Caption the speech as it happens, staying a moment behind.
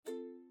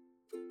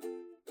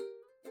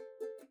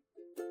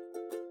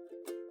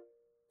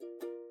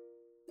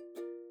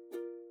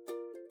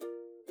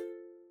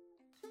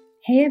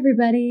Hey,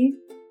 everybody.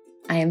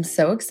 I am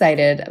so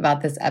excited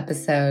about this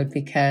episode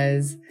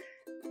because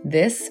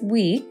this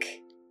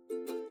week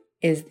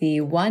is the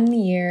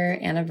 1-year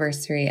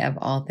anniversary of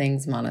All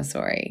Things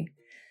Montessori.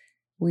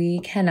 We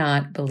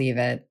cannot believe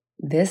it.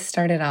 This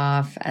started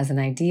off as an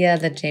idea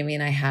that Jamie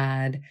and I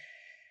had.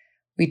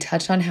 We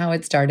touched on how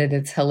it started.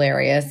 It's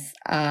hilarious.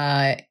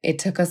 It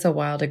took us a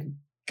while to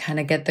kind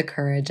of get the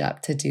courage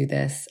up to do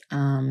this.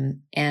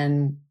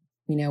 And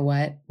you know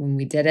what? When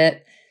we did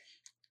it,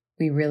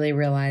 we really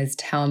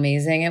realized how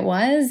amazing it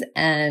was.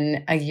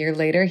 And a year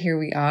later, here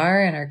we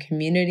are, and our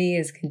community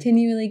is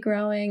continually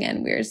growing,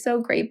 and we're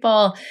so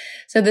grateful.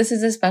 So this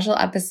is a special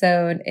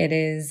episode. It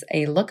is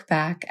a look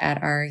back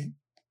at our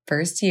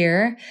first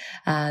year.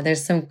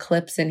 There's some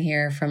clips in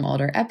here from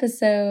older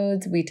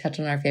episodes. We touch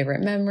on our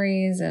favorite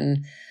memories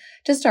and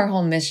just our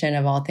whole mission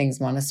of All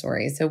Things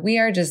Montessori. So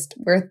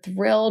we're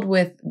thrilled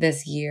with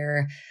this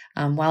year.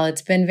 While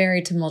it's been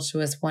very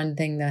tumultuous, one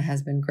thing that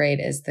has been great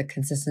is the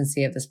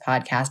consistency of this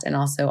podcast, and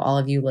also all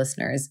of you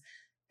listeners.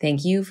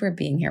 Thank you for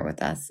being here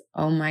with us.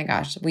 Oh my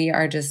gosh, we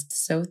are just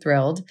so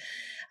thrilled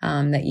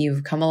that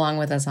you've come along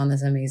with us on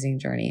this amazing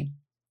journey.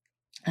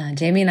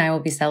 Jamie and I will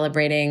be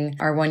celebrating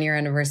our 1-year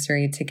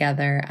anniversary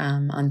together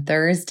on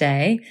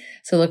Thursday.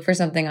 So look for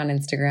something on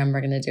Instagram.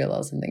 We're going to do a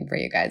little something for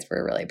you guys.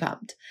 We're really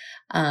pumped.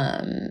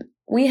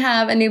 We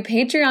have a new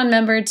Patreon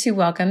member to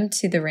welcome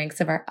to the ranks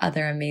of our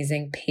other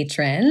amazing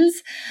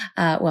patrons.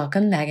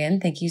 Welcome, Megan.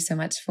 Thank you so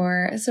much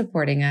for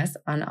supporting us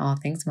on All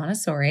Things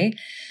Montessori.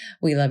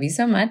 We love you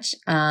so much.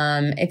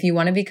 If you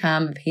want to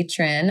become a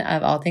patron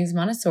of All Things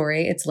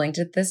Montessori, it's linked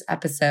at this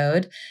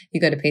episode. You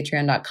go to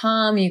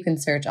patreon.com, you can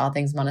search All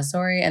Things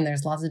Montessori, and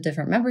there's lots of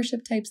different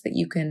membership types that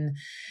you can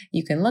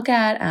look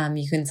at.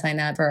 You can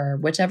sign up for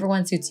whichever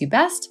one suits you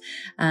best.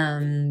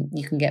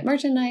 You can get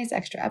merchandise,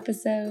 extra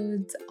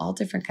episodes, all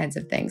different kinds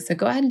of things. So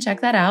go ahead and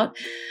check that out.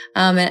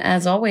 And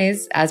as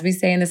always, as we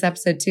say in this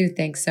episode too,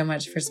 thanks so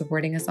much for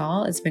supporting us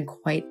all. It's been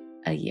quite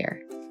a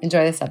year.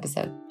 Enjoy this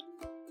episode.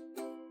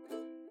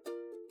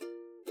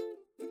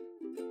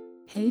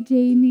 Hey,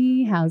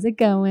 Jamie, how's it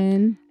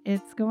going?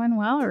 It's going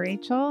well,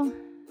 Rachel.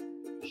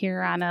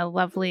 Here on a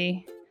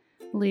lovely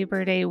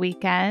Labor Day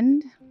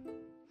weekend.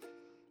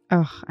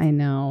 Oh, I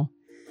know.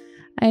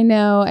 I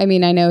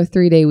mean, I know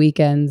 3-day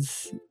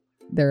weekends,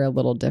 they're a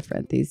little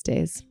different these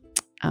days.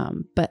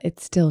 But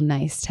it's still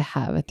nice to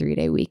have a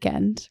 3-day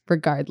weekend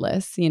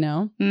regardless, you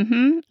know?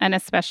 Mm-hmm. And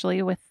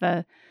especially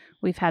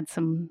we've had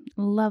some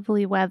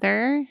lovely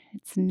weather.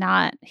 It's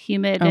not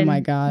humid and my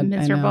God,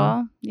 miserable.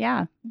 I know.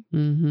 Yeah.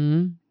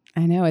 Mm-hmm.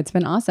 I know. It's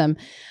been awesome.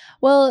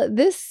 Well,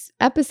 this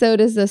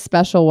episode is a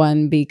special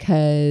one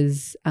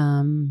because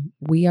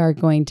we are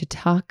going to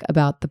talk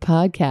about the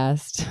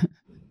podcast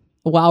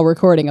while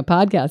recording a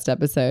podcast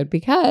episode,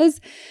 because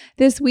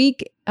this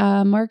week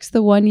marks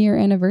the 1-year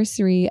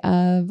anniversary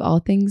of All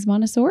Things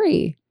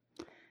Montessori.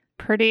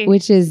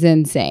 Which is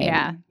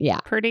insane. Yeah.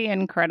 Pretty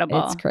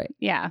incredible. It's great.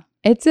 Yeah.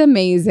 It's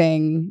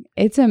amazing.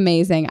 It's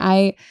amazing.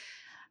 I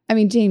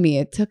mean, Jamie,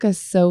 it took us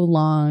so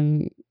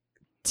long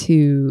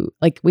to,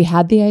 we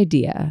had the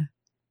idea,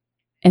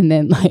 and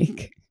then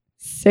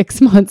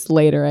 6 months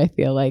later, I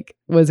feel like,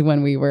 was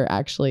when we were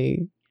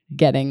actually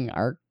getting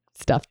our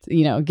stuff,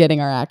 getting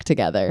our act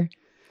together,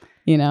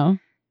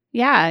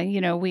 Yeah.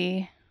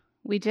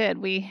 We did.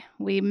 We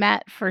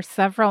met for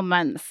several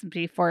months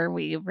before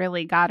we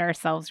really got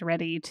ourselves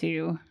ready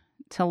to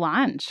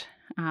launch.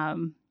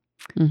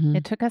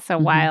 It took us a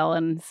while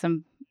and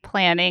some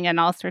planning and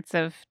all sorts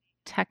of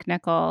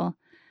technical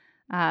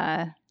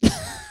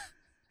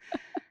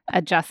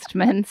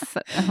adjustments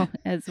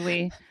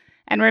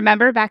and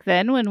remember back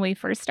then when we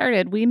first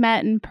started, we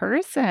met in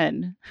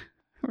person.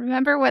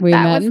 Remember what that was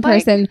like? We met in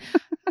person.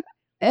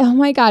 Oh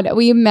my God.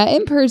 We met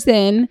in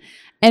person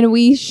and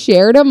we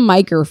shared a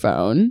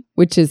microphone,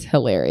 which is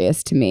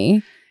hilarious to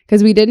me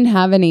because we didn't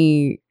have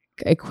any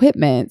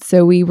equipment.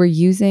 So we were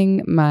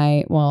using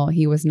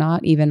he was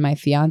not even my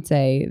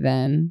fiance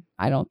then.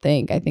 I don't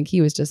think. I think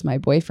he was just my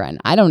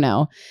boyfriend. I don't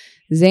know.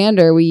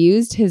 Xander, we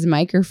used his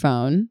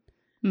microphone.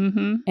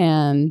 Mm-hmm.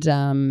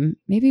 And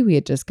maybe we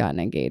had just gotten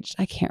engaged.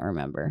 I can't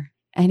remember.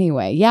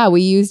 Anyway, yeah,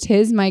 we used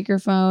his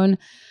microphone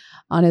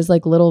on his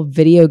little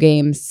video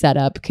game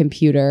setup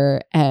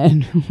computer,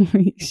 and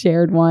we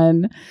shared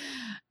one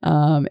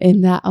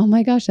in that. Oh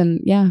my gosh.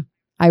 And yeah,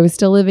 I was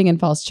still living in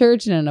Falls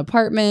Church in an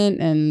apartment,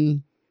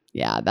 and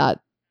yeah,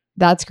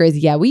 that's crazy.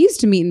 Yeah, we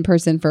used to meet in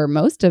person for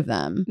most of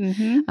them.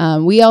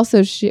 Mm-hmm. We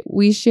also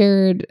we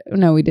shared.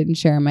 No, we didn't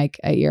share a mic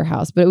at your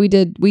house, but we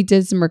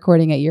did some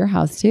recording at your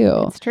house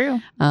too. It's true.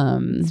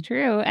 It's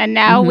true. And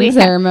now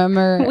I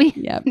remember.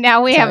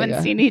 Now we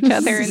haven't seen each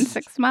other in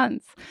 6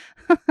 months.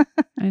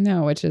 I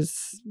know, which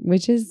is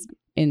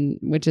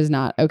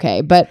not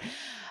okay, but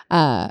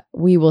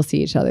we will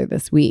see each other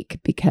this week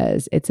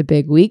because it's a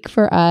big week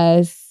for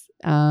us.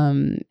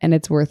 And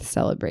it's worth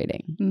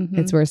celebrating. Mm-hmm.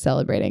 It's worth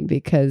celebrating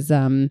because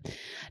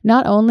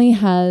not only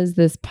has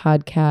this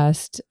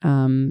podcast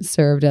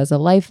served as a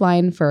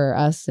lifeline for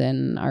us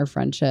and our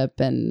friendship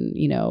and,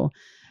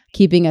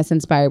 keeping us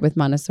inspired with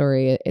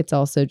Montessori, it's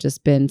also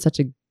just been such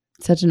a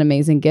such an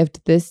amazing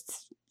gift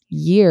this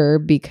year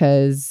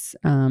because,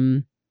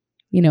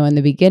 you know, in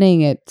the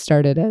beginning, it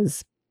started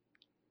as,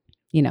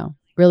 you know,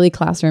 really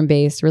classroom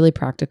based, really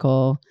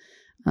practical,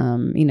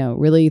 you know,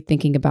 really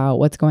thinking about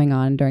what's going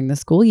on during the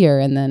school year.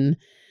 And then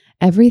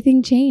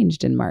everything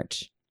changed in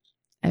March.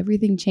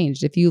 Everything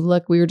changed. If you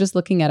look, we were just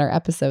looking at our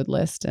episode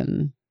list,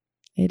 and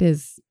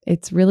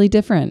it's really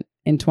different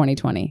in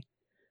 2020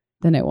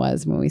 than it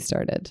was when we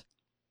started.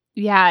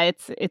 Yeah,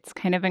 it's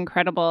kind of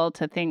incredible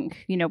to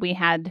think, you know, we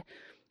had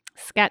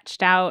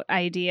sketched out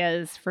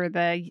ideas for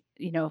the,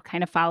 you know,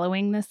 kind of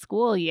following the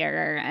school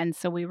year. And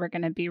so we were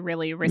going to be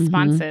really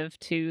responsive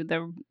to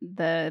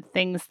the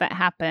things that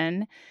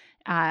happen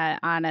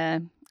on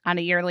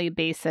a yearly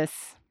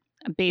basis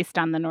based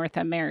on the North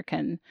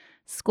American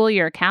school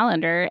year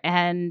calendar.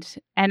 And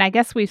I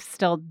guess we've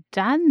still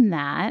done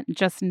that,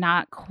 just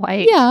not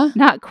quite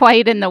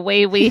in the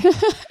way we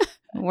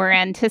were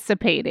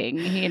anticipating.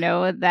 You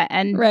know, the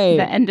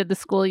end of the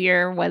school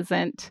year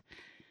wasn't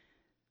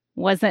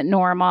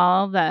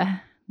normal.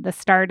 The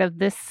start of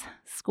this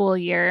school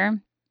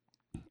year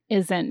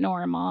isn't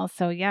normal.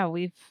 So yeah,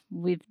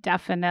 we've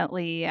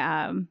definitely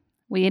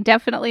we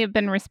definitely have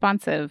been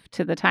responsive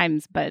to the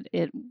times, but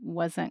it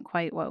wasn't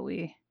quite what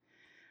we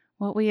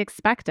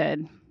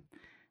expected.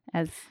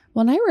 Well,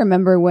 and I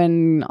remember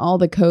when all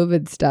the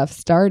COVID stuff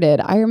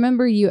started, I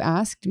remember you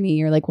asked me,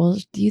 you're like, well,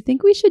 do you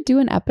think we should do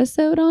an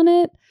episode on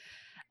it?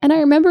 And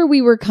I remember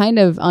we were kind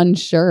of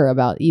unsure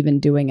about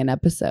even doing an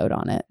episode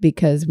on it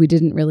because we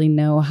didn't really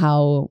know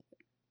how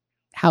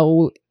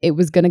it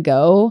was going to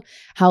go,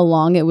 how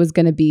long it was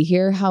going to be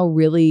here, how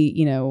really,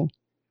 you know,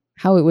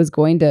 how it was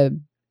going to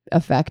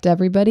affect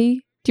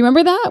everybody. Do you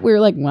remember that? We were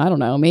like, well, I don't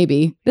know,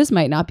 maybe this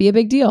might not be a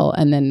big deal.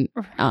 And then,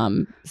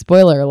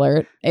 spoiler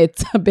alert,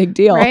 it's a big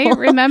deal. Right?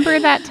 Remember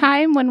that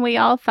time when we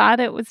all thought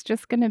it was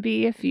just going to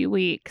be a few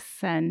weeks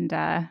and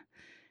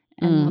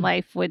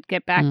life would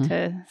get back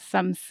to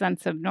some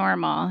sense of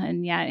normal.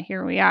 And yet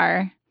here we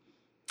are,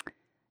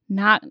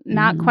 not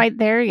quite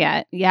there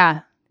yet.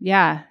 Yeah.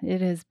 It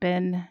has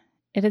been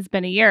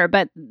a year,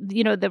 but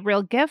you know, the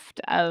real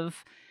gift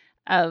of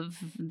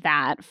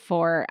that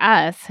for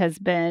us has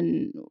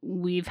been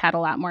we've had a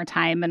lot more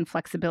time and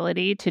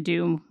flexibility to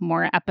do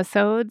more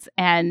episodes,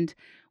 and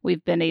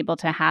we've been able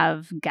to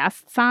have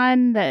guests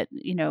on that,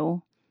 you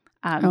know,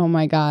 oh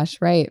my gosh,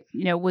 right.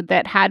 You know,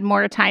 that had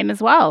more time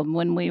as well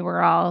when we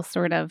were all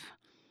sort of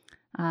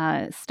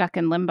stuck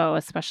in limbo,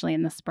 especially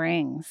in the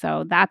spring.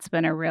 So that's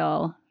been a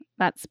real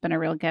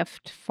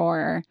gift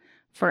for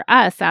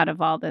us out of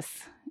all this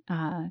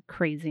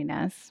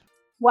craziness.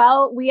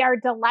 Well, we are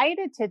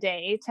delighted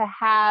today to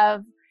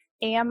have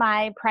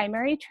AMI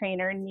primary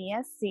trainer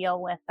Nia Seal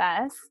with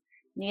us.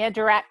 Nia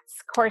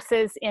directs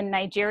courses in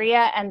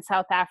Nigeria and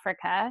South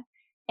Africa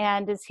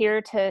and is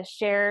here to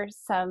share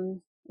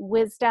some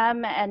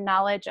wisdom and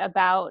knowledge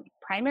about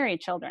primary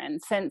children,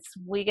 since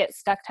we get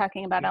stuck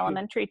talking about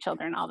elementary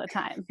children all the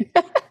time.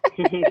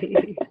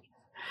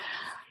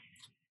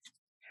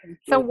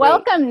 So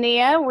welcome,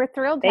 Nia. We're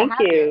thrilled to have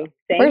you.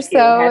 Thank you.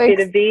 Happy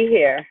to be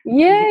here.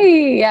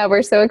 Yay. Yeah,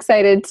 we're so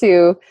excited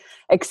to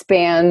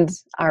expand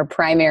our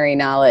primary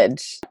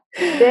knowledge.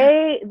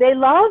 They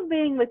love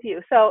being with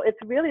you. So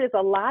there's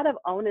a lot of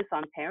onus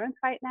on parents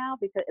right now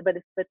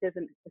but there's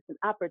an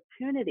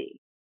opportunity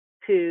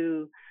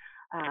to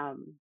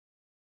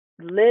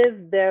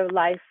live their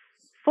life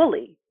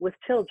fully with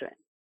children,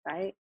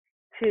 right?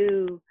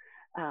 To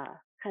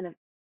kind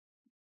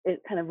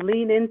of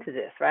lean into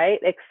this, right?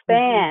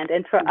 Expand,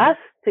 and for us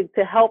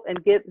to help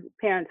and give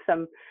parents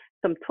some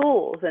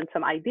tools and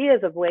some ideas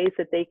of ways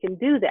that they can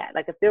do that.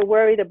 Like if they're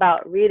worried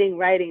about reading,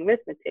 writing,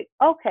 arithmetic,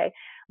 okay,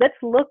 let's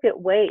look at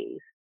ways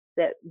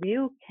that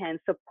you can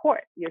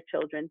support your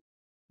children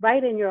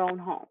right in your own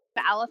home.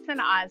 Allison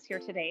Oz here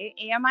today,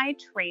 AMI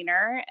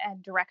trainer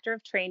and director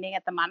of training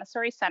at the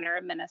Montessori Center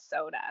in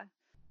Minnesota.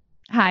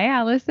 Hi,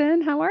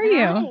 Allison. How are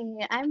you?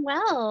 Hi, I'm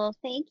well.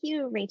 Thank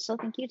you, Rachel.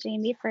 Thank you,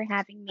 Jamie, for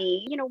having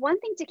me. You know, one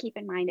thing to keep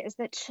in mind is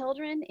that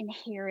children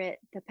inherit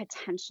the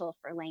potential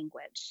for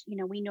language. You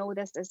know, we know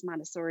this as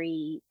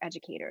Montessori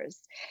educators.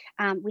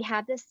 We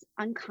have this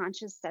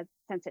unconscious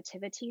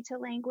sensitivity to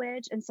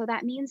language. And so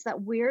that means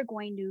that we're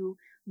going to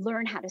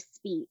learn how to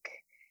speak,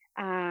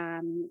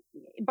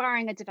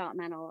 barring a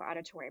developmental or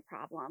auditory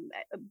problem,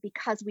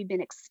 because we've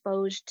been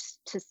exposed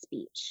to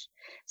speech.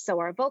 So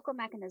our vocal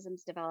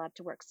mechanisms developed,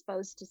 we're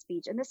exposed to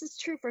speech. And this is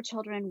true for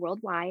children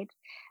worldwide,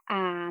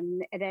 that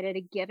at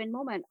a given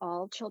moment,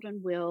 all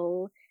children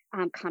will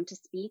come to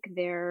speak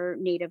their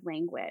native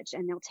language,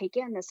 and they'll take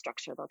in the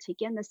structure, they'll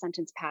take in the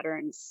sentence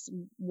patterns,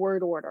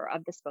 word order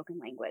of the spoken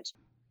language.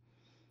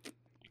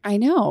 I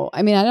know.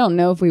 I mean, I don't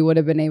know if we would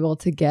have been able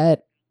to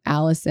get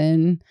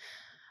Allison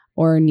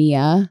or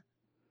Nia,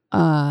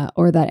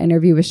 or that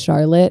interview with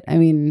Charlotte. I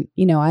mean,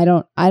 you know, I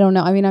don't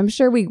know. I mean, I'm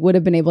sure we would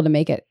have been able to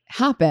make it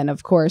happen,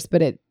 of course,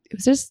 but it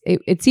was just,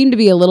 it seemed to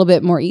be a little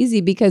bit more easy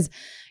because,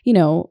 you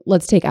know,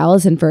 let's take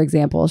Allison, for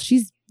example.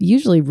 She's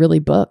usually really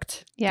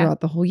booked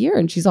throughout the whole year,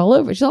 and she's all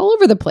over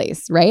the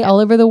place, right? All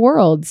over the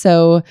world.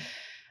 So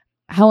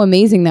how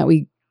amazing that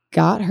we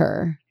got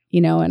her,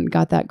 and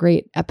got that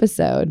great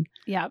episode.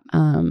 Yep.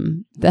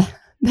 That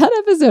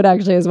episode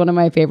actually is one of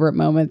my favorite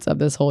moments of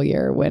this whole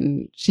year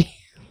when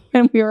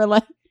we were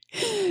like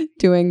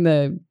doing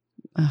the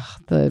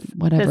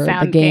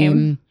game.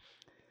 Game.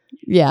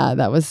 Yeah,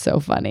 that was so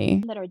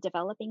funny. That are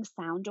developing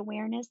sound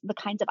awareness, the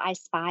kinds of I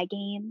Spy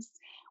games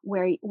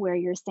where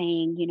you're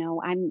saying,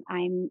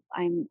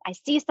 I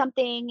see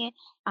something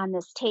on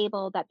this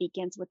table that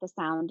begins with the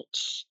sound,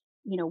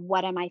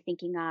 what am I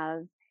thinking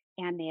of?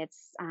 And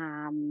it's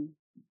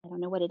I don't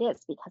know what it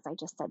is because I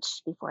just said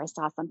shh before I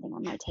saw something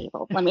on my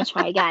table. Let me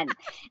try again.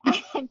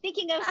 I'm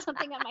thinking of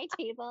something on my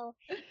table,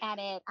 and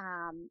it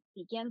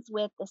begins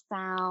with the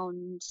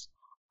sound.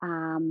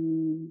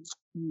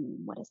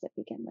 What does it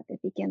begin with?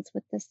 It begins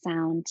with the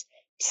sound,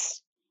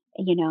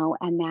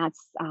 and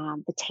that's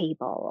the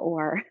table.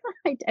 Or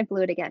I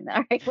blew it again.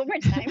 All right, one more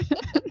time.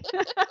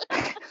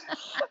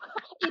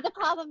 The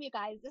problem, you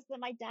guys, is that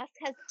my desk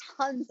has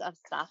tons of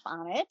stuff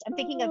on it. I'm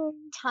thinking of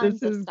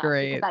tons of stuff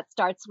because that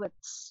starts with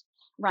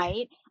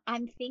right.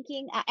 I'm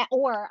thinking,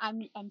 or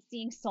I'm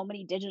seeing so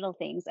many digital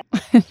things.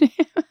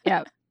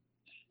 Yep.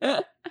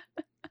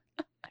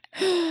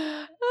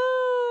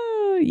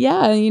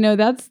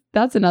 Yeah,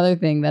 that's another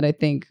thing that I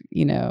think,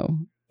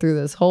 through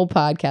this whole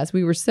podcast,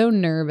 we were so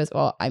nervous.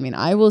 Well, I mean,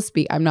 I will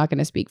speak, I'm not going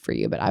to speak for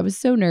you, but I was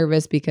so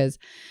nervous because,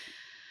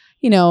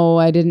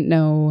 I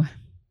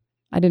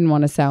didn't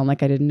want to sound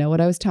like I didn't know what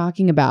I was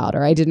talking about,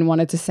 or I didn't want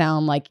it to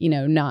sound like,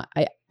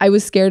 I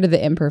was scared of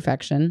the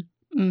imperfection.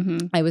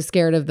 Mm-hmm. I was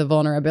scared of the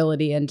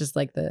vulnerability and just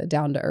like the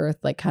down to earth,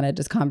 like kind of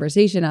just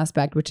conversation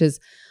aspect, which is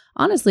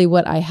honestly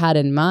what I had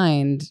in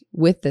mind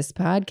with this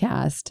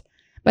podcast.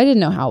 But I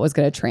didn't know how it was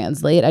going to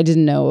translate. I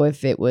didn't know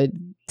if it would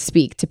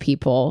speak to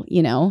people,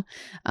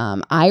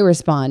 I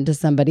respond to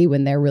somebody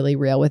when they're really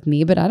real with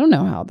me, but I don't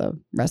know how the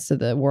rest of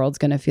the world's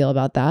going to feel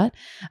about that.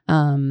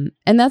 And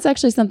that's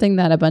actually something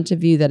that a bunch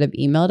of you that have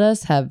emailed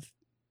us have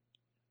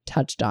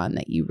touched on,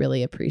 that you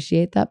really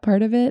appreciate that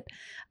part of it.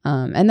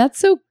 And that's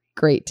so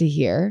great to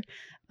hear,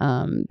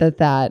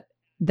 that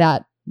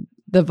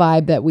the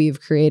vibe that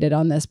we've created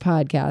on this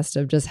podcast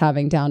of just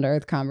having down to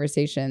earth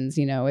conversations,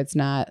 it's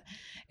not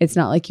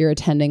like you're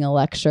attending a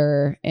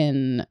lecture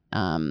in,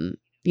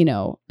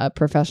 a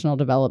professional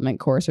development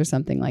course or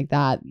something like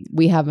that.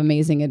 We have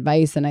amazing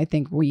advice, and I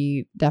think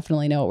we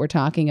definitely know what we're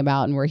talking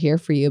about, and we're here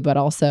for you, but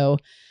also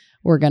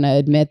we're going to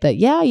admit that,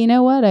 yeah, you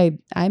know what? I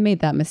made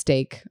that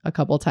mistake a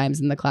couple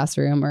times in the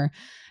classroom, or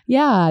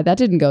yeah, that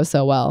didn't go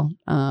so well.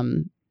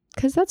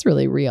 'Cause that's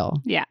really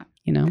real. Yeah.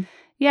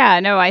 Yeah,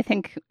 no, I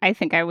think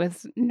I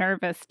was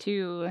nervous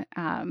too,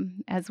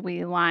 as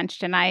we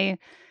launched, and I,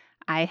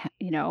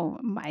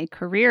 my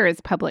career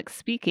is public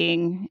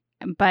speaking,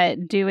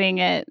 but doing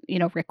it,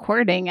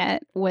 recording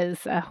it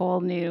was a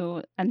whole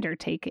new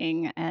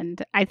undertaking.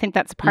 And I think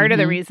that's part of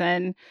the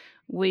reason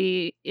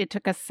it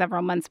took us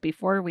several months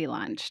before we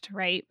launched,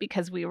 right?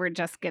 Because we were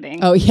just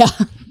getting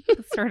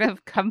sort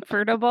of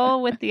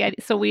comfortable with the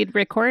idea. So we'd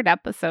record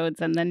episodes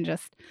and then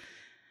just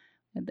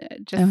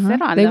sit on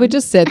them. They would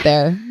just sit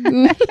there.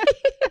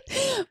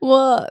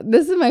 Well,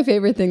 this is my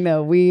favorite thing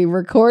though. We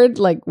recorded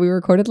like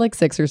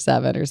 6 or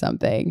 7 or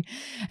something.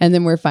 And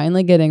then we're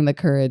finally getting the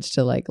courage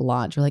to like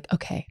launch. We're like,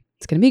 okay,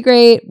 it's going to be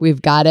great.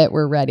 We've got it.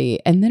 We're ready.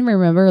 And then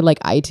remember, like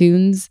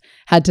iTunes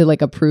had to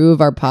like approve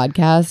our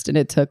podcast, and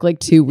it took like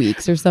 2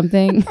 weeks or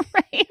something.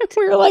 Right.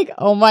 We were like,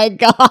 oh my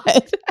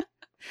God.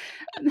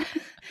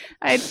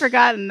 I'd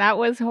forgotten. That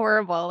was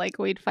horrible. Like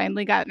we'd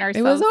finally gotten ourselves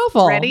it was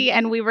awful. ready,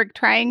 and we were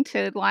trying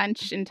to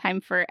launch in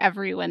time for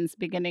everyone's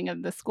beginning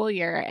of the school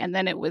year. And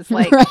then it was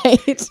like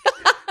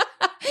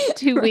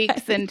 2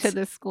 weeks into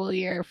the school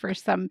year for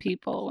some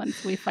people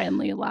once we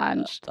finally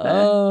launched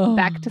the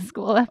back to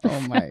school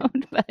episode.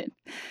 But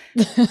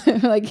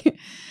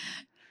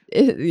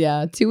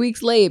 2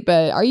 weeks late,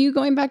 but are you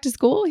going back to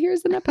school?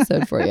 Here's an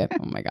episode for you.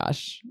 Oh my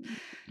gosh.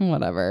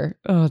 Whatever.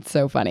 Oh, it's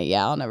so funny.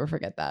 Yeah, I'll never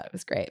forget that. It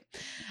was great.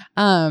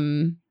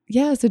 So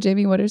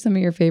Jamie, what are some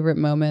of your favorite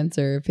moments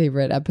or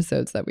favorite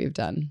episodes that we've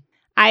done?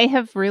 I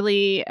have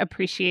really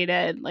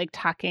appreciated like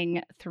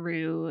talking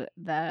through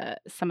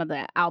some of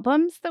the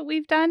albums that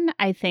we've done.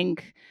 I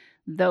think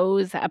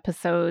those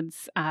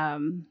episodes,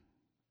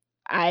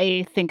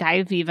 I think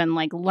I've even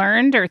like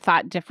learned or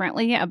thought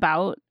differently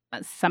about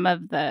some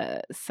of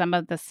the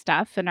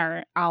stuff in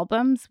our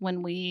albums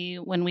when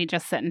we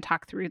just sit and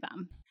talk through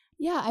them.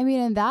 Yeah, I mean,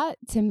 and that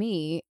to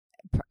me,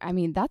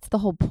 that's the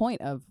whole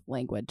point of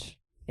language,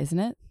 isn't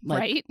it? Like,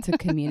 right. To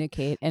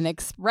communicate and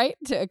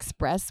to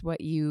express what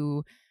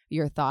your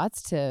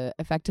thoughts, to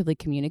effectively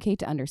communicate,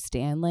 to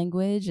understand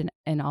language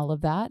and all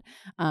of that.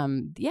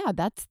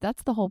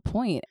 That's the whole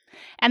point.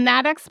 And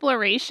that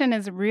exploration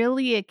is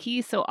really a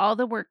key. So all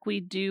the work we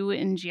do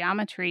in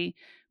geometry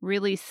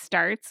really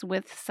starts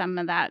with some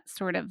of that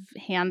sort of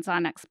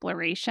hands-on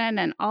exploration,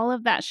 and all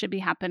of that should be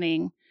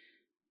happening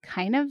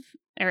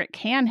or it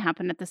can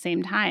happen at the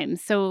same time.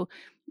 So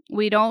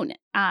we don't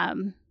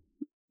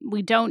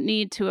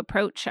need to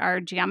approach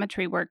our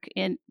geometry work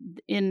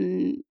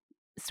in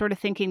sort of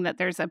thinking that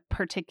there's a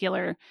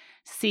particular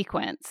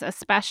sequence,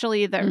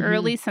 especially the Mhm.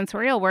 early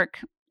sensorial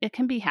work. It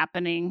can be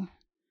happening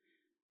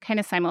kind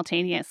of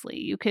simultaneously.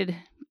 You could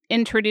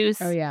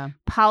introduce Oh, yeah.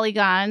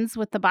 polygons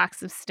with the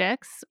box of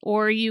sticks,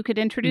 or you could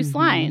introduce Mhm.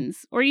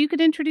 lines, or you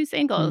could introduce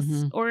angles,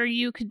 Mhm. or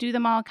you could do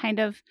them all kind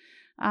of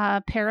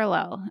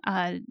parallel.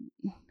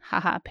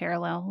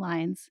 Parallel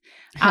lines.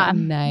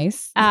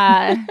 Nice.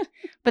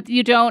 But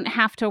you don't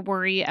have to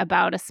worry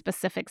about a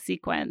specific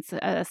sequence,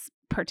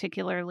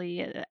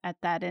 particularly at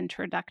that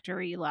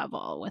introductory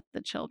level with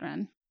the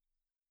children.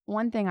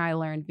 One thing I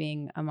learned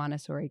being a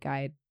Montessori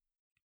guide,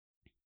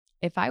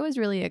 if I was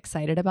really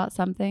excited about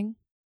something,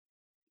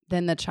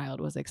 then the child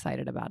was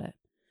excited about it.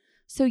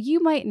 So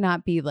you might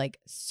not be like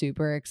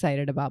super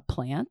excited about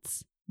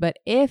plants, but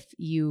if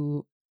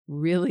you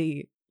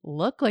really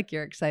look like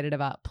you're excited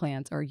about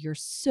plants, or you're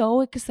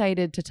so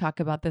excited to talk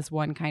about this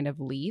one kind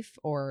of leaf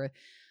or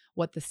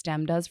what the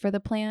stem does for the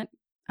plant,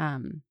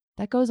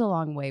 that goes a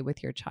long way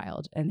with your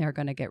child, and they're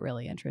going to get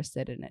really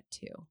interested in it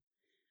too.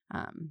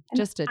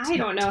 Just a I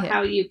don't know tip.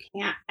 how you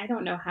can't. I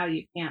don't know how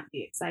you can't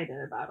be excited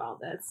about all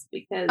this,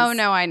 because Oh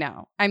no, I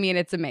know. I mean,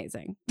 it's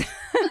amazing.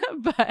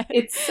 But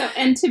it's so,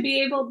 and to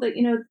be able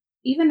to,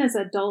 even as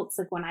adults,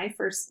 like when I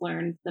first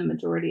learned the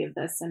majority of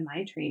this in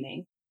my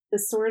training, the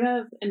sort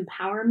of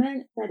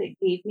empowerment that it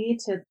gave me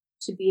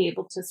to be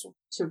able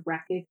to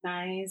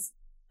recognize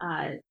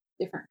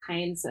different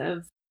kinds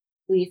of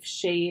leaf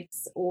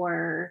shapes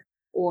or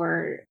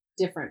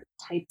different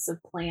types of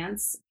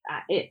plants,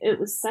 it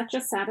was such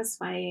a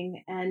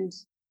satisfying and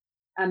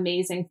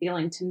amazing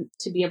feeling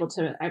to be able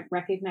to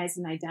recognize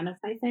and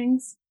identify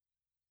things.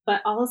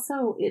 But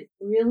also, it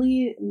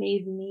really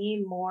made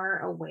me more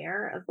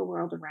aware of the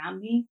world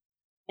around me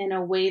in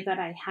a way that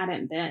I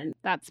hadn't been.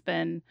 That's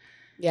been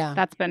yeah,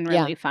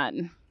 really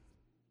fun.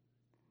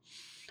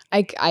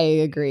 I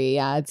agree.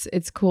 Yeah,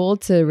 it's cool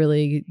to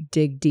really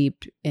dig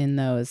deep in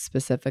those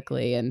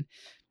specifically and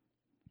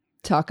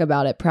talk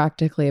about it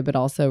practically, but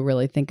also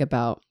really think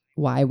about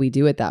why we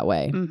do it that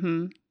way.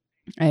 Mm-hmm.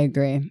 I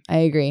agree.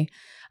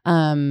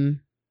 I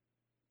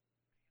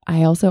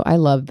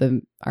love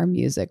our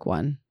music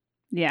one.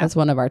 Yeah. That's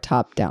one of our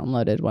top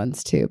downloaded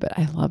ones too, but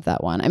I love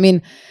that one. I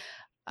mean,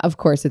 of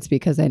course it's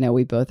because I know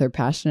we both are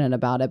passionate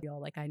about it. I feel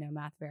like I know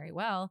math very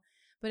well,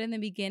 but in the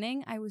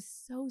beginning I was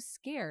so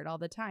scared all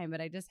the time, but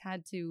I just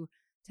had to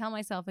tell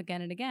myself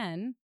again and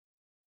again,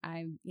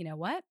 you know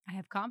what? I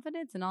have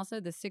confidence, and also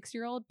the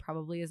 6-year-old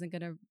probably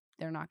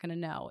they're not going to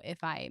know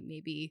if I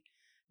maybe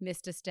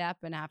missed a step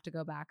and have to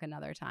go back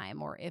another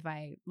time, or if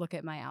I look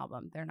at my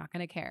album, they're not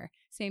going to care.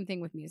 Same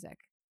thing with music.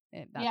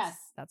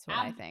 That's what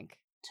I think.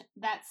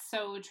 That's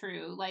so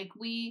true. Like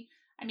we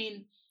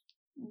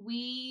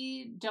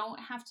don't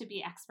have to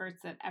be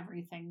experts at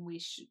everything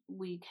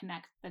we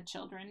connect the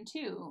children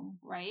to,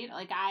 right?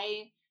 Like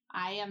I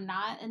am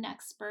not an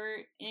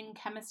expert in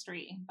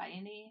chemistry by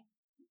any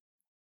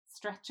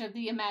stretch of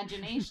the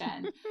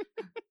imagination,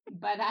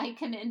 but I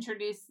can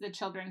introduce the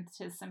children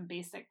to some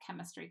basic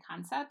chemistry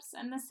concepts,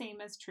 and the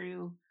same is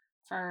true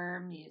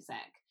for music.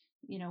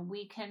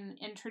 We can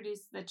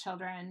introduce the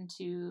children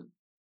to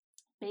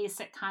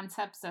basic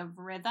concepts of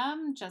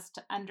rhythm, just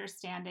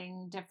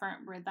understanding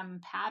different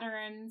rhythm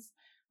patterns,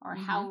 or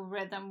how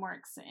rhythm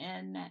works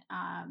in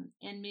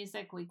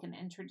music. We can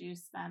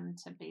introduce them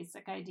to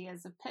basic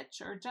ideas of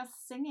pitch or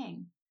just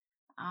singing,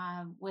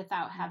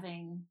 without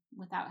having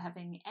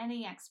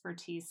any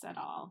expertise at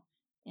all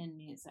in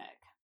music.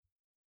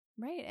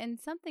 Right. And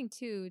something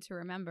too to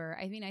remember.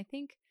 I mean, I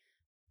think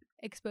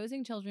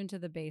exposing children to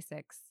the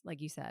basics,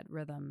 like you said,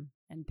 rhythm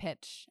and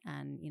pitch,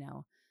 and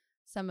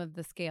some of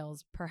the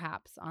scales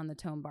perhaps on the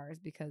tone bars,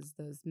 because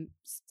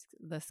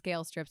the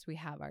scale strips we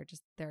have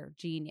they're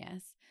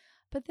genius.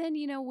 But then,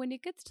 when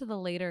it gets to the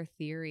later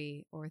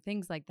theory or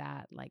things like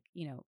that, like,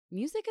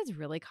 music is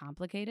really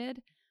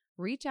complicated.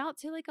 Reach out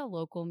to like a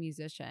local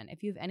musician.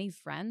 If you have any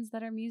friends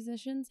that are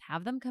musicians,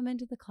 have them come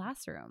into the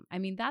classroom. I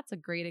mean, that's a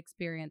great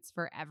experience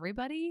for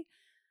everybody.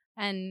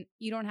 And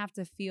you don't have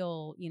to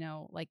feel,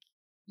 like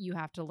you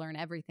have to learn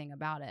everything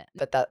about it.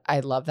 But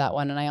I love that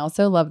one. And I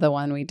also love the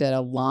one we did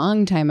a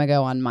long time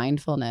ago on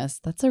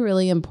mindfulness. That's a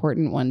really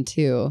important one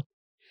too.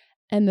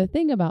 And the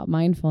thing about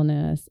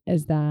mindfulness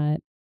is that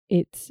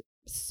it's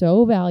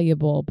so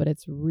valuable, but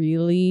it's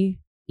really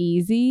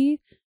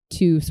easy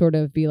to sort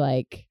of be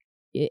like,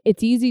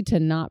 it's easy to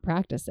not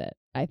practice it,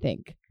 I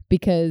think,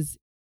 because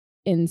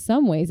in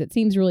some ways it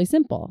seems really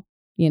simple,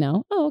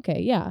 oh, okay,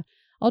 yeah,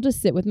 I'll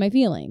just sit with my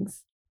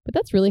feelings. But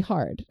that's really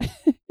hard.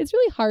 It's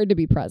really hard to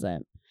be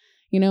present.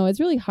 It's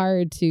really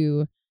hard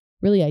to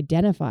really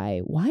identify,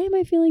 why am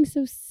I feeling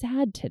so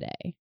sad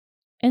today?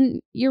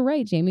 And you're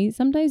right, Jamie,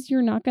 sometimes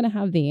you're not going to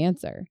have the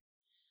answer,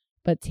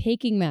 but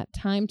taking that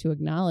time to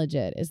acknowledge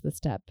it is the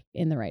step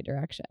in the right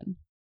direction.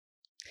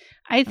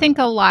 I think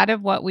a lot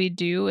of what we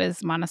do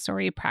as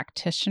Montessori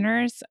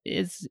practitioners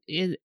is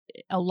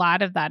a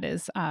lot of that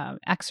is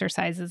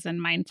exercises in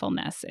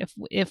mindfulness.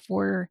 If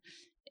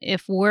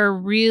we're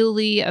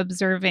really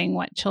observing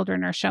what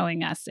children are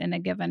showing us in a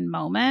given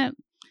moment,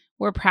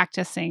 we're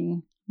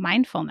practicing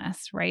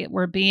mindfulness, right?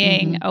 We're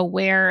being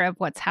aware of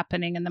what's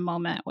happening in the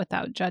moment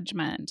without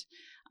judgment.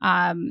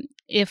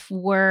 If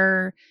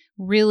we're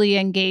really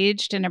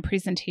engaged in a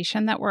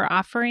presentation that we're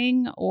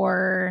offering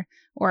or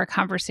a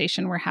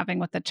conversation we're having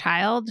with a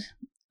child,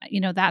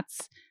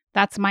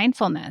 that's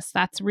mindfulness.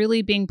 That's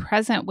really being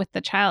present with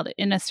the child.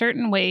 In a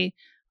certain way,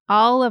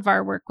 all of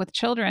our work with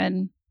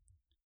children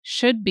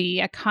should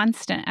be a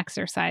constant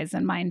exercise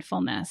in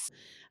mindfulness.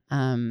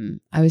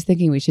 I was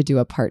thinking we should do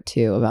a part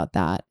 2 about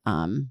that,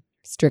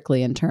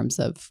 strictly in terms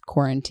of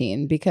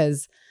quarantine,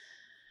 because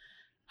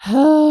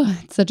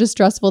it's such a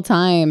stressful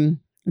time.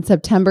 And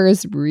September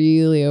is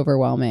really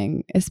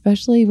overwhelming,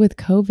 especially with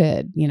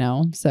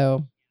COVID,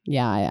 So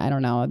yeah, I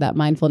don't know. That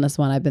mindfulness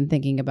one I've been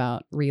thinking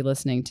about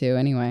re-listening to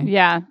anyway.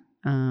 Yeah.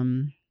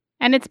 And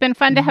it's been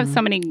fun to have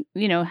so many,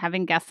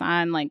 having guests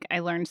on. Like I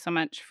learned so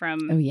much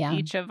from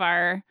each of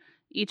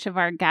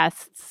our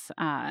guests,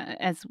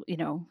 as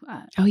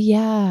oh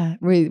yeah,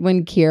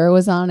 when Kira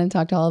was on and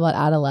talked all about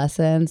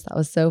adolescence, that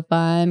was so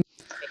fun.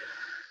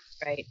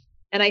 Right,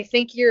 and I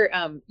think your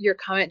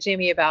comment,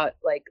 Jamie, about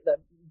like the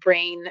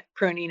brain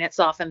pruning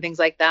itself and things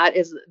like that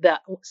is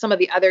some of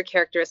the other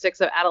characteristics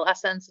of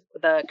adolescence,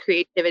 the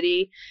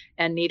creativity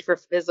and need for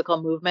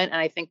physical movement, and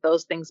I think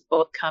those things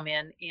both come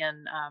in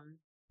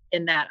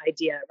that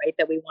idea, right?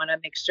 That we want to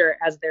make sure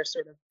as they're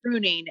sort of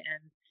pruning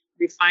and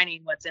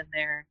refining what's in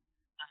their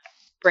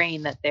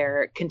brain, that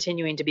they're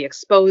continuing to be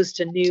exposed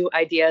to new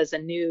ideas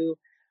and new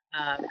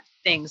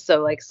things.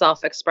 So like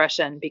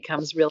self-expression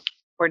becomes really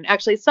important.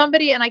 Actually,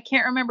 somebody, and I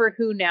can't remember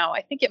who now,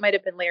 I think it might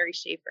have been Larry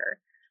Schaefer,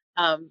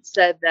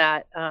 said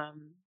that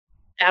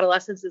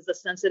adolescence is a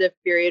sensitive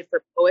period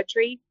for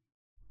poetry.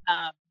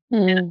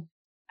 And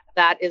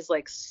that is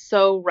like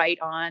so right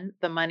on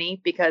the money,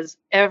 because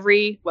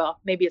maybe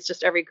it's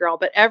just every girl,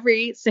 but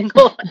every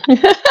single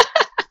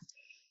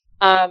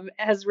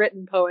has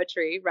written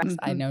poetry. Right?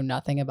 I know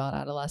nothing about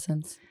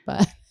adolescence,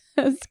 but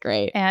it's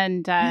great.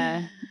 And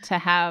to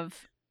have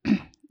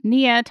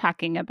Nia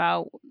talking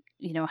about,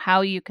 how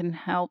you can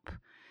help,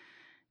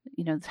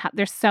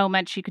 there's so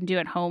much you can do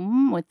at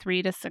home with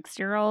 3 to 6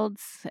 year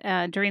olds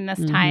during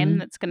this time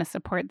that's going to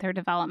support their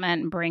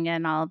development and bring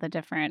in all the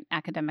different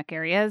academic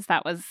areas.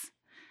 That was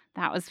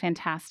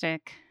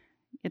fantastic.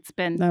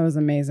 That was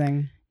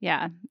amazing.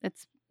 Yeah,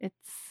 it's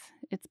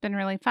been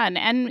really fun.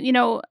 And,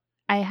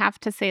 I have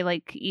to say,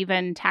 like,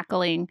 even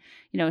tackling,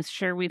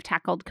 sure, we've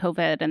tackled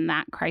COVID and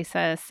that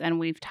crisis, and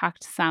we've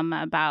talked some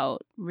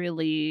about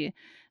really,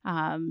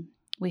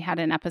 we had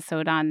an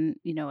episode on,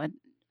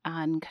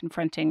 on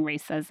confronting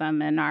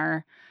racism in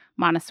our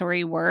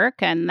Montessori work,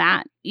 and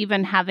that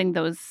even having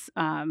those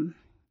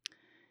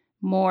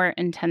more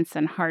intense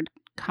and hard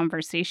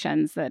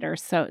conversations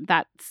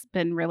that's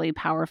been really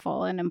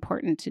powerful and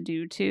important to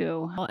do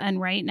too. And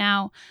right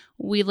now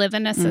we live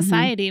in a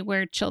society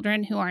where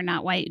children who are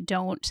not white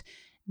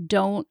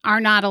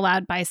are not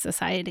allowed by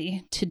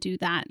society to do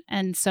that.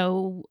 And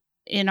so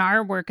in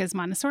our work as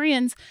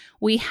Montessorians,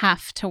 we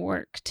have to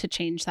work to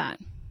change that.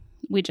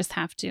 We just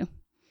have to.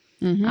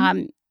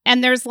 And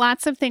there's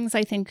lots of things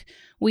I think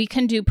we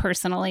can do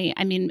personally.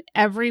 I mean,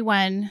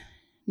 everyone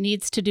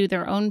needs to do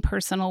their own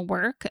personal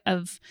work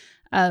of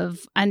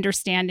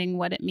understanding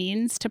what it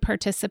means to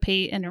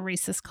participate in a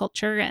racist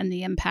culture and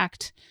the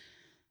impact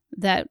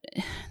that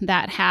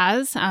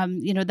has.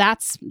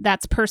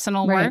 That's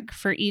personal work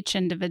for each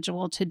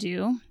individual to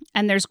do.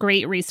 And there's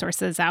great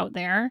resources out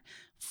there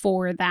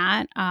for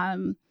that.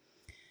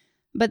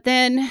 But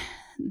then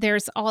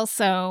there's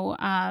also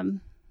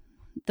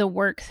the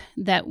work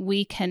that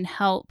we can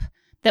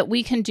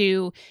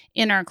do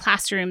in our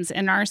classrooms,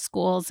 in our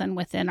schools, and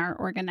within our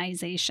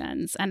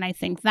organizations. And I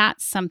think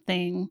that's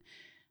something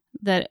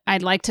that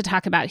I'd like to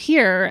talk about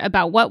here,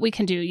 about what we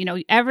can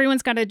do.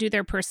 Everyone's got to do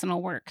their personal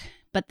work,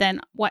 but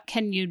then what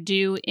can you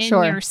do in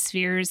your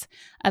spheres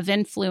of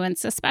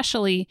influence,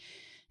 especially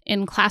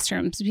in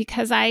classrooms?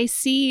 Because I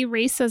see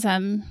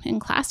racism in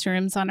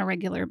classrooms on a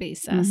regular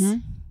basis.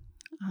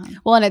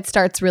 Well, and it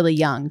starts really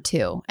young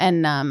too.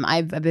 And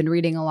I've been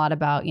reading a lot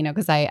about,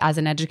 because as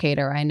an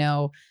educator, I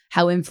know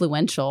how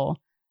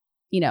influential,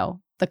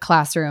 the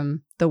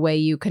classroom, the way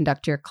you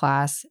conduct your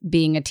class,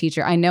 being a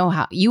teacher. I know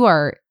how you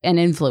are an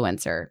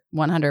influencer,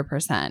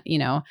 100%,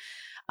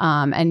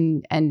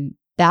 and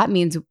that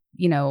means,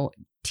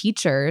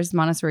 teachers,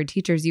 Montessori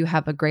teachers, you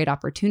have a great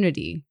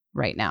opportunity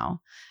right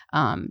now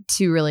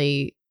to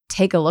really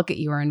take a look at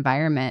your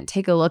environment,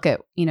 take a look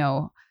at,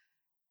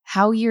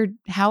 how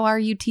are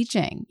you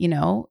teaching?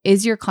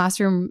 Is your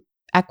classroom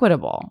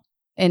equitable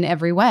in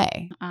every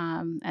way?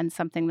 And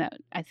something that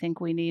I think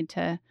we need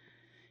to,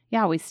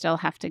 we still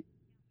have to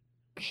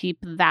keep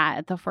that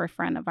at the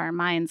forefront of our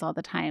minds all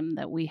the time,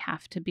 that we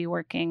have to be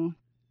working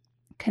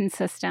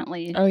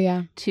consistently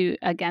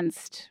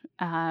against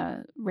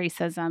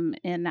racism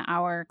in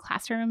our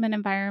classroom and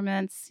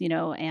environments,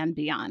 and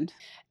beyond.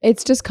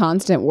 It's just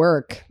constant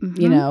work,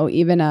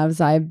 even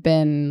as I've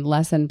been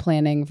lesson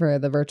planning for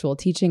the virtual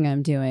teaching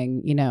I'm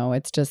doing,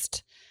 it's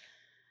just,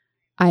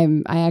 I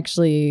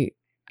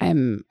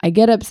I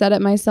get upset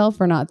at myself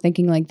for not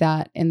thinking like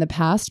that in the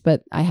past,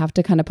 but I have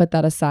to kind of put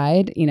that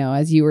aside. You know,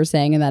 as you were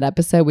saying in that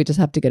episode, we just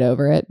have to get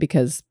over it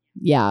because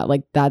yeah,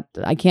 like that,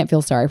 I can't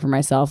feel sorry for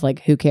myself.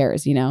 Like who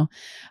cares, you know?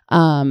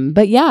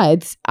 But yeah,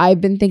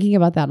 I've been thinking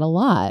about that a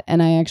lot.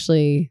 And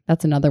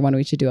that's another one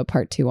we should do a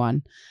part 2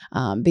 on,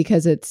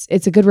 because it's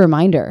a good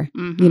reminder,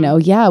 you know,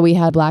 yeah, we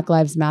had Black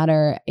Lives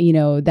Matter, you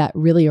know, that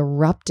really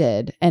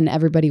erupted and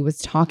everybody was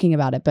talking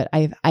about it. But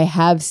I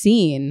have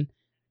seen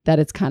that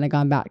it's kind of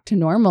gone back to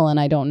normal. And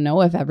I don't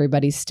know if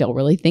everybody's still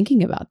really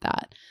thinking about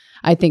that.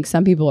 I think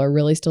some people are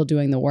really still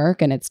doing the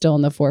work and it's still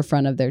in the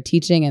forefront of their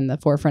teaching and the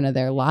forefront of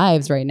their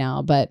lives right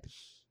now, but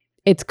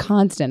it's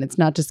constant. It's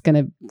not just going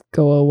to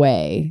go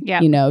away,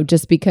 you know,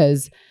 just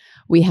because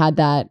we had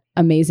that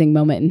amazing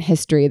moment in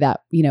history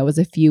that, you know, was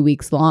a few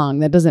weeks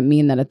long. That doesn't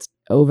mean that it's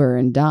over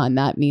and done.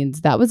 That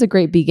means that was a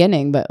great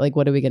beginning, but like,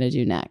 what are we going to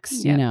do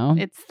next? You know,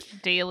 it's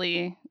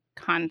daily,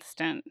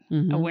 constant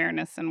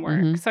awareness and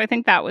work. So I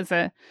think that was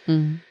a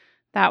you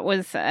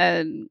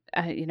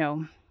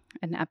know,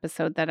 an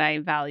episode that I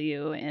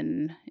value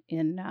in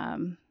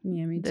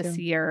this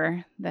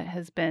year that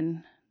has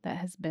been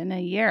a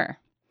year.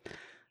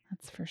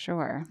 That's for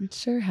sure. It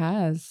sure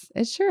has.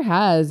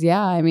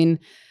 Yeah. I mean,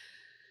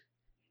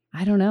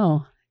 I don't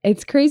know.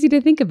 It's crazy to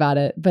think about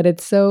it, but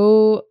it's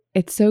so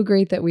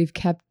great that we've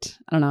kept,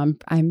 I don't know,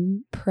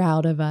 I'm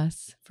proud of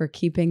us for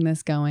keeping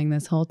this going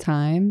this whole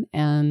time.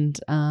 And,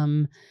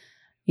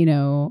 you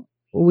know,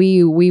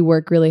 we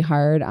work really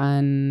hard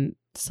on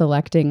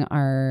selecting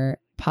our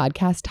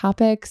podcast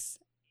topics.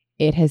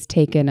 It has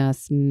taken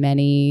us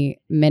many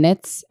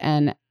minutes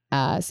and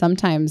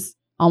sometimes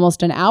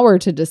almost an hour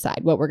to decide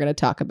what we're going to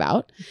talk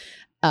about.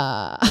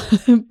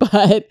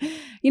 But,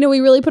 you know,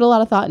 we really put a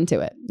lot of thought into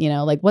it, you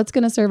know, like what's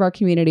going to serve our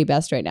community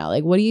best right now?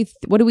 Like, what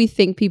do we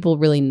think people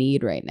really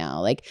need right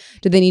now? Like,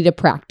 do they need a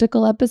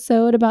practical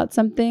episode about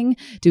something?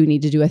 Do we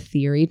need to do a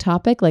theory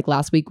topic? Like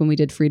last week when we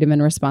did freedom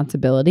and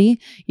responsibility,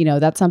 you know,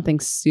 that's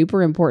something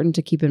super important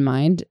to keep in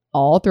mind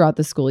all throughout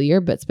the school year,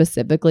 but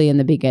specifically in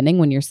the beginning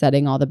when you're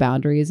setting all the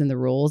boundaries and the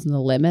rules and the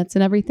limits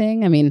and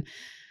everything. I mean,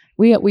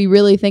 we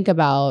really think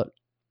about,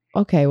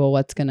 okay, well,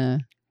 what's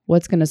gonna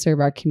serve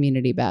our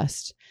community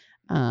best?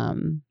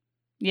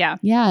 Yeah.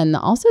 And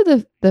also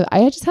the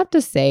I just have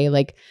to say,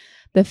 like,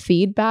 the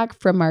feedback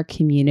from our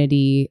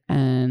community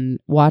and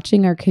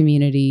watching our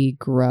community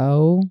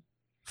grow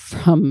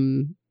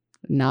from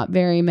not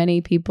very many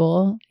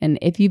people. And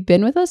if you've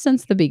been with us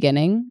since the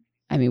beginning,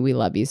 I mean, we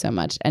love you so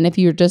much. And if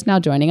you're just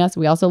now joining us,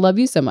 we also love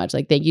you so much.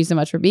 Like, thank you so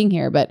much for being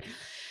here. But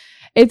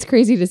it's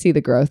crazy to see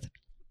the growth.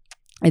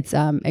 It's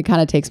it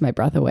kind of takes my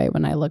breath away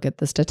when I look at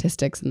the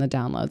statistics and the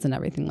downloads and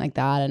everything like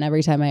that. And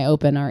every time I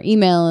open our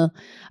email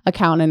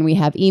account and we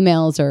have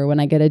emails, or when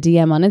I get a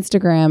DM on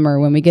Instagram, or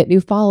when we get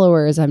new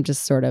followers, I'm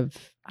just sort of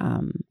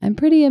I'm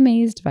pretty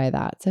amazed by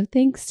that. So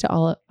thanks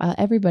to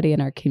everybody in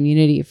our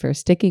community for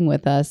sticking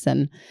with us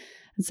and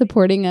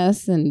supporting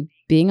us and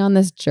being on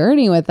this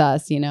journey with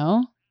us. You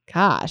know,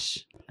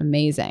 gosh,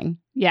 amazing.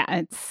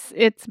 Yeah,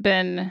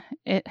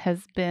 it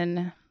has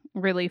been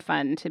really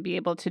fun to be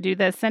able to do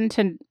this and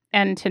to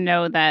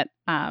know that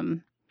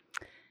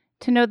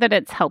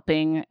it's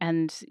helping,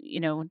 and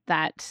you know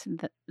that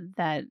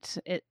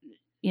it,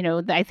 you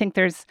know, I think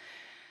there's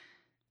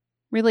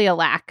really a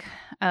lack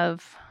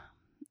of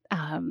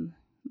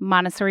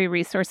Montessori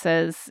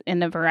resources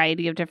in a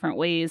variety of different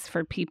ways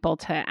for people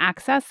to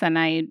access, and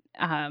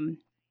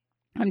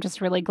I'm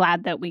just really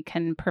glad that we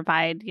can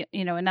provide,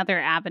 you know, another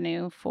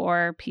avenue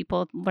for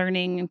people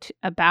learning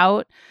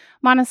about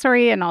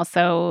Montessori and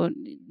also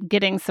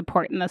getting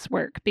support in this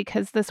work,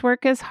 because this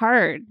work is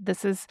hard.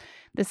 This is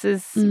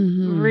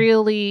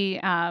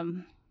really,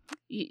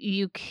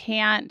 you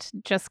can't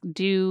just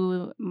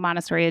do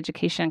Montessori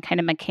education kind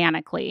of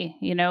mechanically,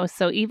 you know?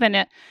 So even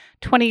at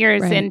 20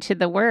 years into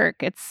the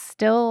work, it's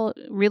still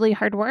really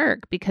hard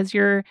work, because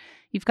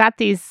you've got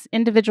these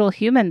individual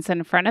humans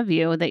in front of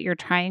you that you're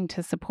trying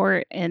to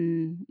support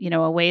in, you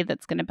know, a way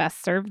that's going to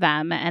best serve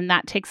them. And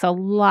that takes a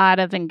lot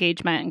of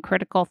engagement and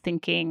critical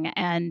thinking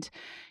and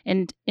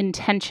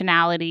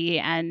intentionality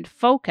and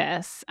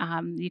focus.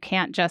 You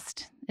can't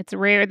it's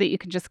rare that you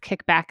can just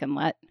kick back and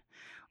let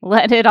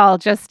it all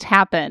just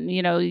happen.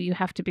 You know, you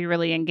have to be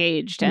really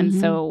engaged. And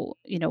so,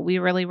 you know, we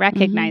really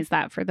recognize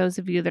that for those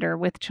of you that are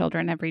with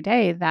children every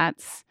day,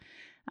 that's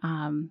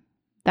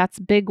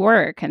big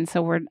work. And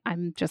so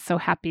I'm just so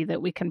happy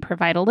that we can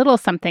provide a little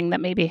something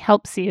that maybe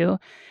helps you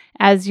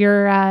as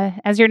you're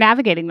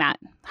navigating that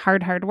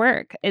hard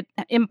work.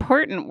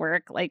 Important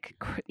work, like,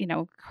 you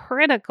know,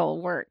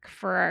 critical work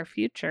for our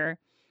future.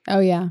 Oh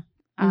yeah.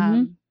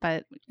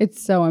 But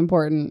it's so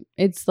important.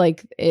 It's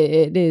like,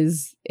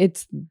 it's,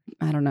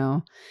 I don't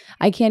know.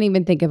 I can't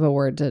even think of a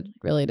word to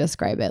really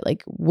describe it.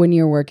 Like when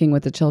you're working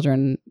with the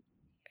children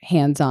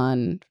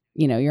hands-on,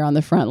 you know, you're on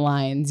the front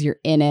lines, you're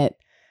in it.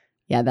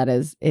 Yeah,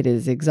 it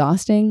is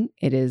exhausting.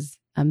 It is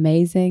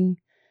amazing.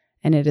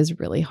 And it is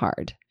really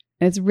hard.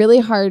 And it's really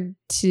hard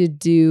to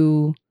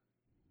do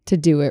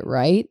it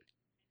right.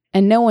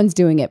 And no one's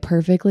doing it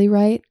perfectly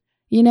right,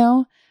 you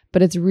know,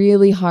 but it's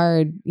really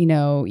hard. You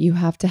know, you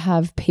have to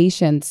have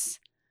patience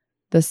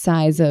the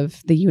size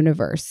of the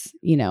universe.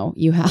 You know,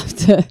 you have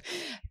to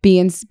be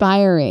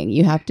inspiring.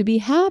 You have to be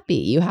happy.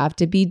 You have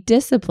to be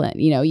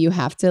disciplined. You know, you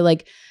have to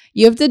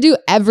do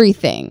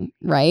everything,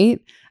 right?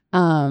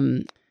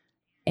 And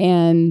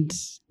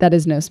that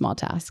is no small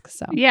task.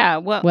 So yeah,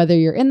 well, whether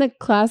you're in the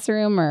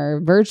classroom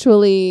or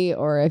virtually,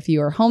 or if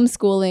you are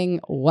homeschooling,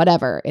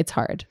 whatever, it's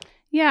hard.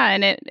 Yeah,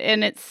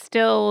 and it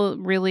still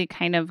really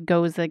kind of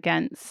goes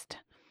against.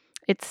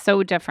 It's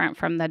so different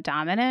from the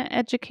dominant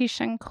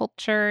education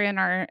culture in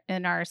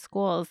our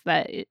schools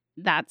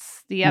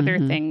that's the other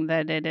thing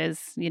that it is.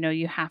 You know,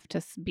 you have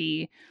to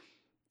be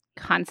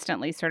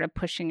constantly sort of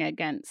pushing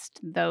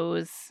against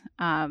those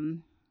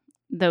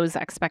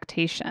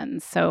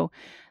expectations. So,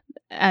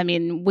 I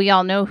mean, we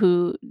all know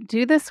who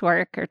do this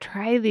work or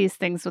try these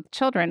things with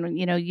children.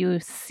 You know,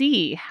 you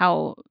see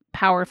how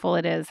powerful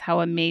it is,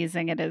 how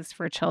amazing it is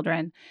for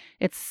children.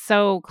 It's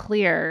so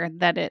clear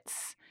that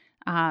it's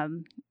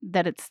the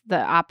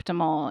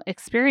optimal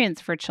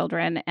experience for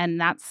children. And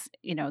that's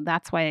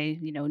why,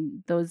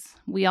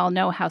 we all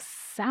know how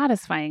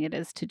satisfying it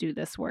is to do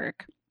this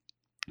work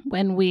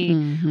when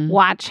we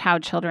watch how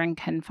children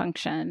can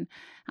function,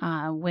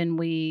 when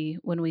we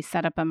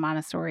set up a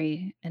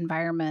Montessori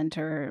environment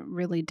or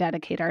really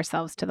dedicate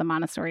ourselves to the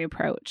Montessori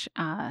approach.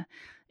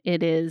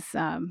 It is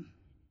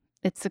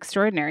it's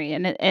extraordinary,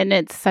 and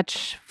it's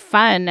such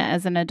fun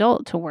as an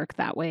adult to work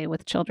that way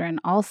with children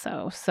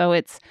also. So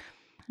it's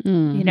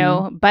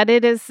but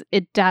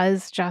it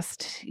does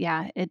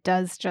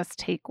just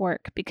take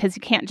work, because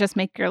you can't just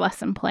make your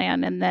lesson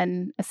plan and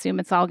then assume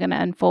it's all going to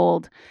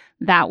unfold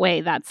that way.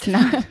 That's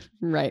not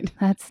right.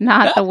 That's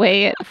not the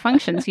way it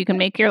functions. You can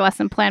make your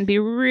lesson plan, be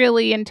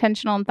really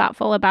intentional and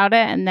thoughtful about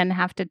it, and then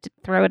have to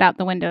throw it out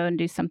the window and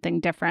do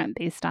something different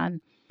based on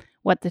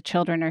what the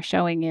children are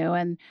showing you.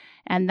 And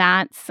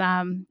that's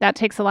that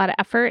takes a lot of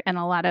effort and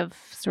a lot of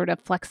sort of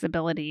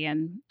flexibility,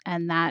 and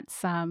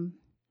that's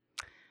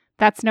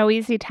no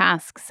easy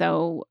task.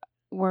 So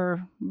we're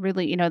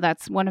really,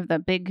 that's one of the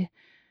big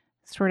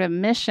sort of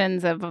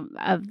missions of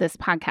this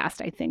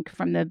podcast, I think,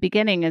 from the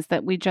beginning, is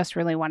that we just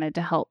really wanted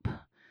to help,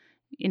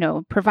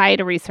 provide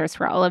a resource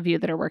for all of you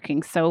that are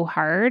working so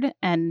hard.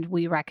 And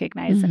we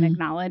recognize and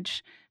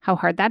acknowledge how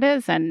hard that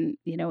is, and,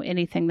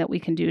 anything that we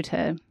can do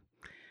to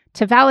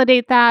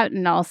validate that,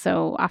 and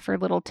also offer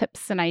little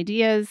tips and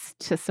ideas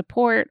to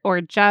support, or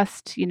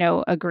just,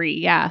 agree.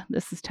 Yeah,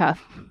 this is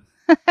tough.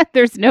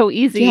 There's no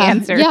easy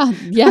answer.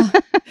 Yeah.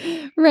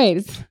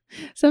 Right.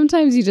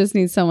 Sometimes you just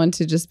need someone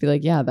to just be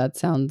like, yeah, that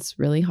sounds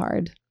really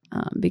hard,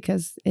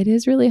 because it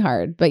is really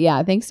hard. But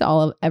yeah, thanks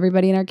to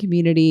everybody in our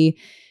community.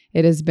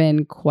 It has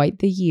been quite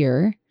the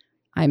year.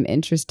 I'm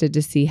interested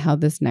to see how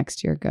this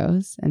next year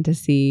goes, and to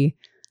see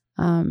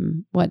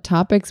what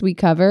topics we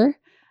cover,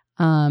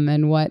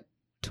 and what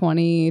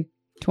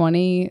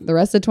 2020, the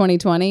rest of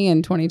 2020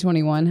 and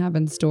 2021 have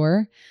in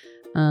store.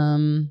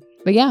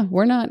 But yeah,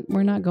 we're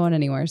not going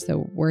anywhere.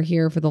 So we're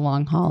here for the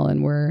long haul,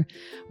 and we're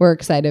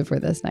excited for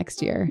this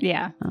next year.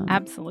 Yeah,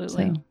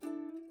 absolutely. So